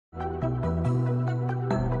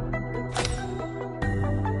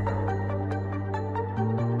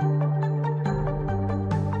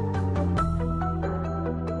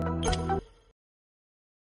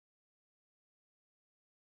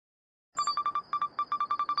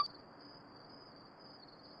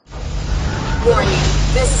Warning,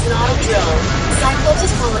 this is not a drill. Cyclops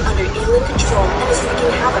has fallen under alien control and is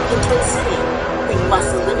wreaking havoc in Twin City. We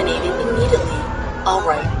must eliminate it immediately.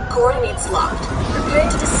 Alright, coordinates locked. Prepare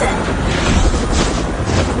to descend.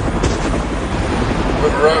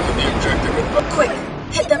 We've arrived at the objective in... Quick,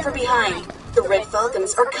 hit them from behind. The Red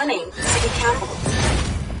Falcons are cunning, so be careful.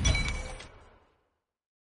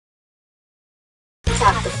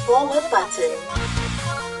 Tap the forward button.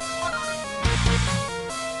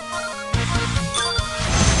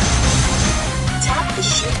 Tap the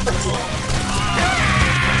shoot button.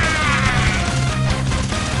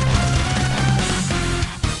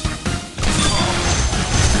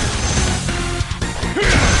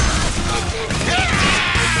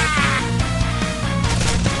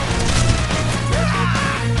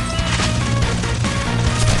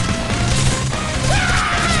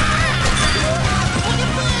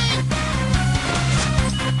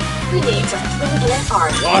 Grenades are thrown in an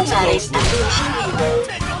arc, automatic ammunition reload.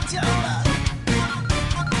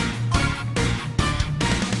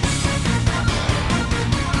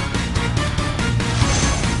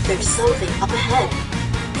 There's something up ahead.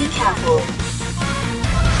 Be careful.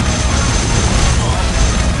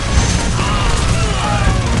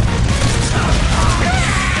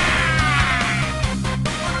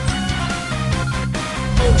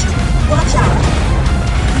 Danger. Watch out.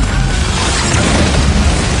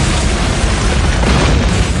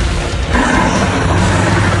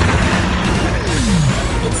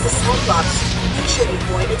 It's the Cyclops. Make sure you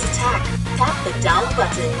avoid its attack. Tap the down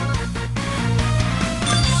button.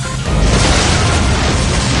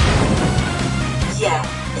 Yeah,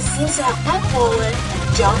 it seems to have tap forward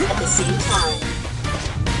and jump at the same time.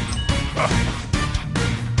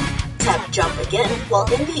 Tap jump again while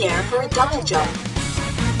in the air for a double jump.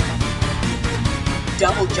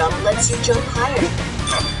 Double jump lets you jump higher.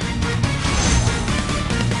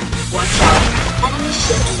 Watch out, enemy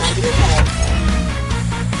ship landing ahead.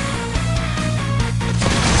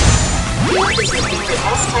 Here is your favorite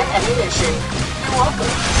S-type ammunition. You're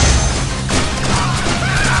welcome.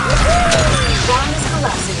 Ground is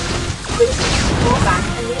collapsing. Quickly, pull back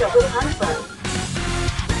and meet up with Contra.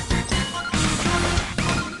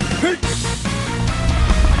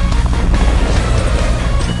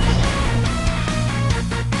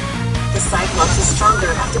 The Cyclops is stronger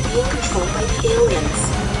after being controlled by the aliens.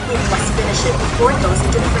 We must finish it before it goes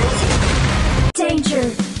into frenzy. Danger!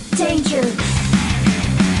 Danger!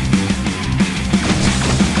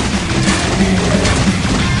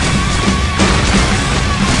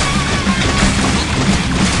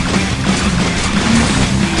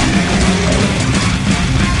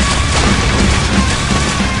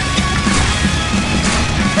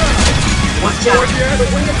 Watch out! The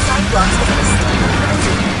winged Cyclops is in a state of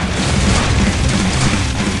frenzy.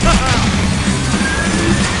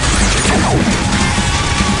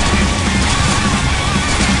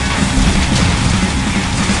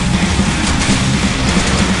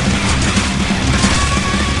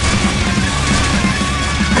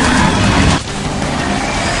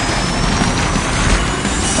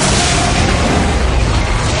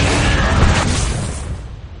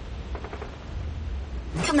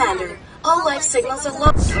 Commander, all life signals are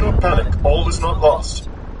low. Do not panic, all is not lost.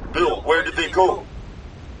 Bill, where did they go?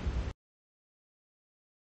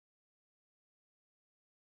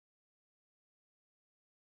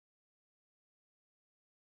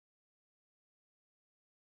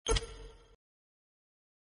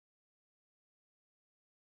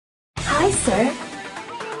 Hi, sir.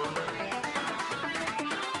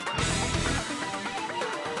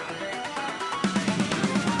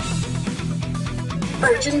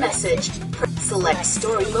 Urgent message. Select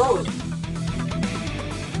story mode.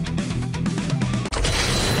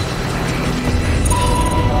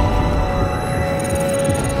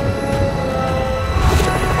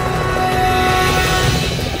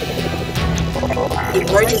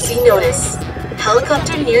 Emergency notice.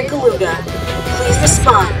 Helicopter near Galuga. Please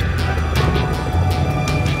respond.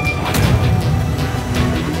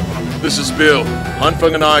 This is Bill.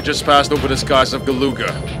 Hanfeng and I just passed over the skies of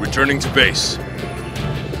Galuga, returning to base.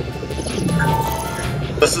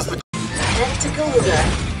 This is the... Head to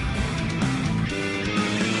Galuga.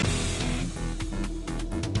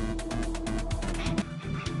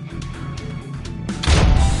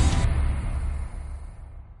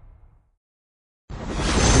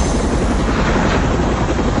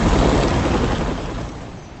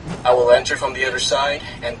 will enter from the other side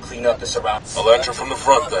and clean up the surroundings. I'll enter from the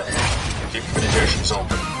front then. Keep communications open.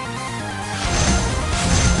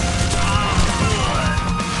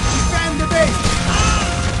 Defend the base!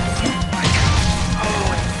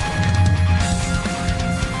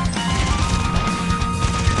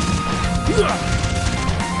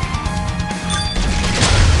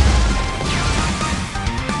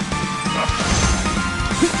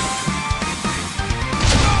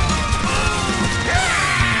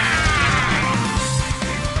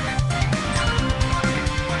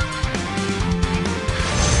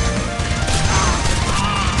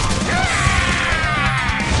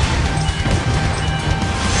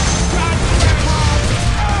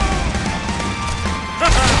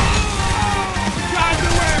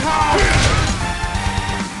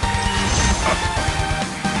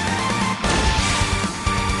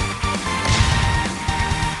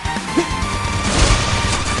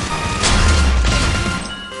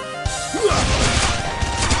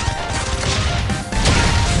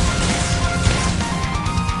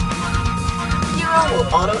 Will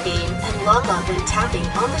auto-aim and lock on when tapping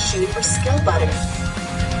on the shoot or skill button.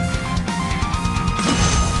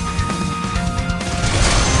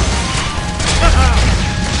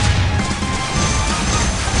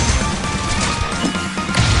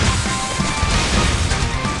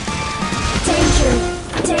 Danger!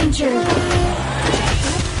 Danger!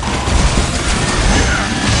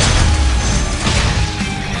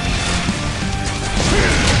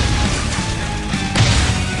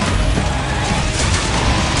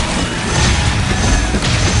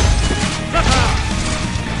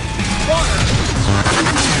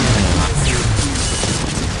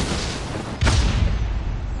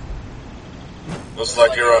 Looks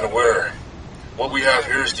like you're unaware. What we have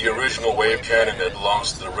here is the original wave cannon that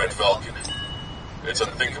belongs to the Red Falcon. It's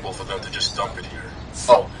unthinkable for them to just dump it here.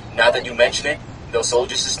 Oh, now that you mention it, those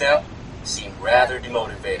soldiers just now seem rather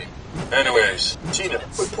demotivated. Anyways, Tina.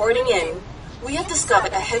 Reporting in. We have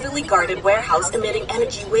discovered a heavily guarded warehouse emitting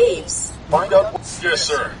energy waves. Find out. Yes,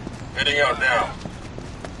 sir. Heading out now.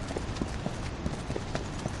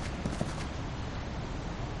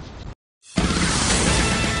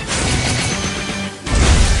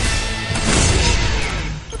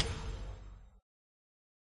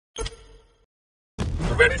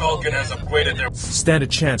 The Red Falcon has upgraded their... Stand a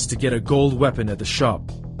chance to get a gold weapon at the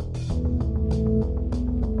shop.